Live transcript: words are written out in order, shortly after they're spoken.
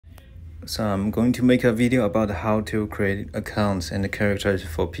So I'm going to make a video about how to create accounts and characters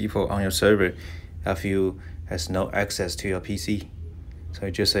for people on your server if you has no access to your PC.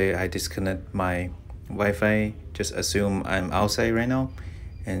 So just say I disconnect my Wi-Fi, just assume I'm outside right now,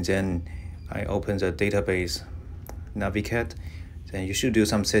 and then I open the database Navicat. Then you should do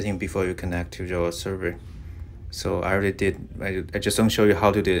some setting before you connect to your server. So I already did. I just don't show you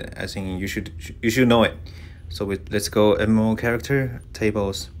how to do it. I think you should know it. So let's go MMO character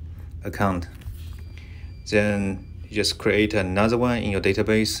tables account. Then you just create another one in your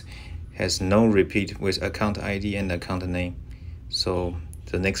database, has no repeat with account ID and account name. So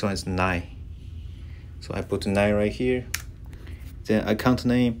the next one is 9. So I put 9 right here. Then account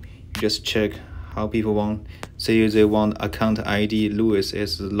name, you just check how people want. Say they want account ID Louis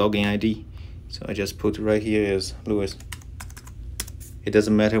as the login ID. So I just put right here as Louis. It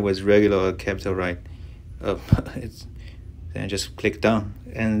doesn't matter with regular or capital, right? Then just click done,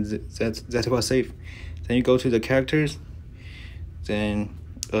 and that was safe. Then you go to the characters. Then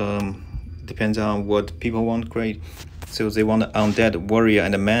depends on what people want. Great. So they want an undead warrior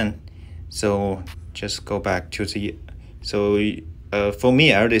and a man. So just go back to the. So for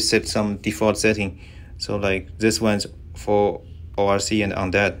me, I already set some default setting. So like this one's for OAC and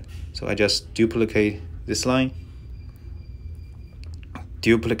undead. So I just duplicate this line,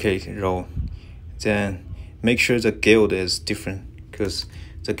 duplicate row, then make sure the guild is different, because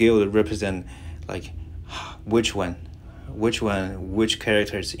the guild represent like which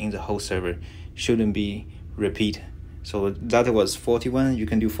characters in the whole server shouldn't be repeat. So that was 41. You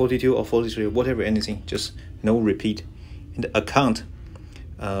can do 42 or 43, whatever, anything, just no repeat. In the account,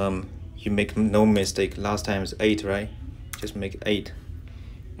 you make no mistake. Last time is 8, right? Just make 8.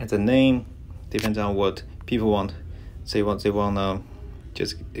 And the name depends on what people want. Say what they want.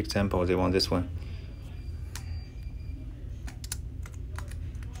 Just example, they want this one.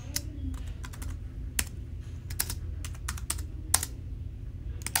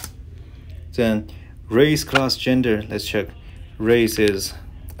 Then race, class, gender. Let's check. Race is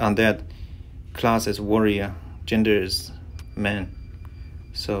undead, class is warrior, gender is man.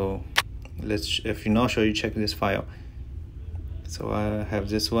 So if you're not sure, you check this file. So I have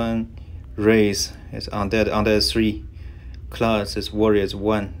this one. Race is undead, undead is 3, class is warrior is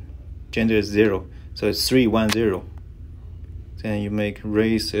 1, gender is 0. So it's 3, 1, 0. Then you make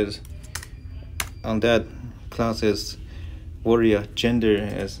race is undead, class is warrior, gender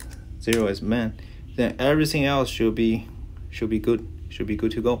is 0 is man. Then everything else should be good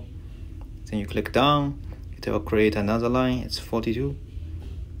to go. Then you click down, it will create another line. It's 42.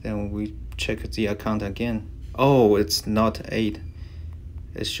 Then we check the account again. Oh, it's not 8,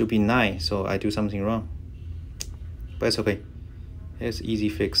 it should be 9. So I do something wrong, but it's okay, it's easy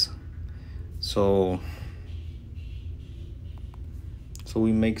fix. So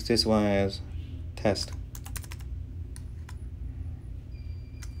we make this one as test.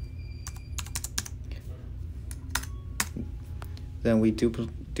 Then we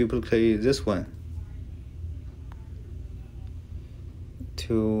duplicate this one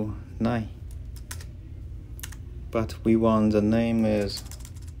to 9, but we want the name is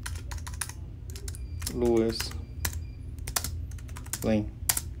Louis Lane.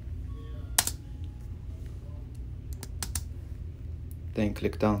 Then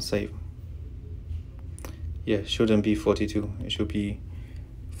click down, save. Yeah, shouldn't be 42, it should be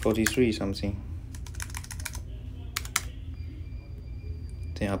 43 something.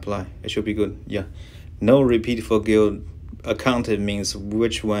 Then apply, it should be good. Yeah, no repeat for guild account. It means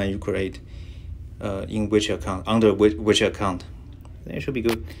which one you create in which account, under which account. Then it should be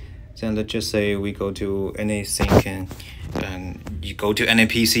good. Then let's just say we go to any sync and you go to any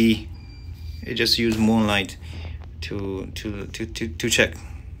PC. You just use Moonlight to check.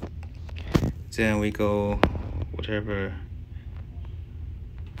 Then we go whatever.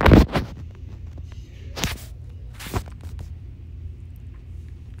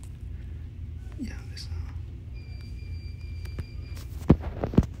 Yeah, this.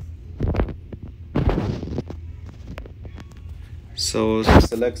 So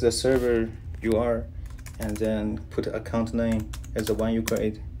select the server you are, and then put account name as the one you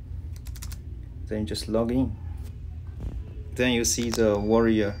create. Then just log in. Then you see the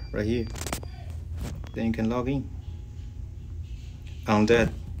warrior right here. Then you can log in.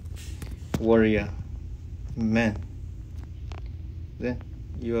 Undead, warrior, man. Then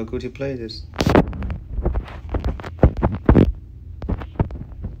you are good to play this.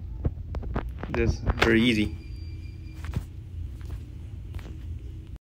 That's very easy.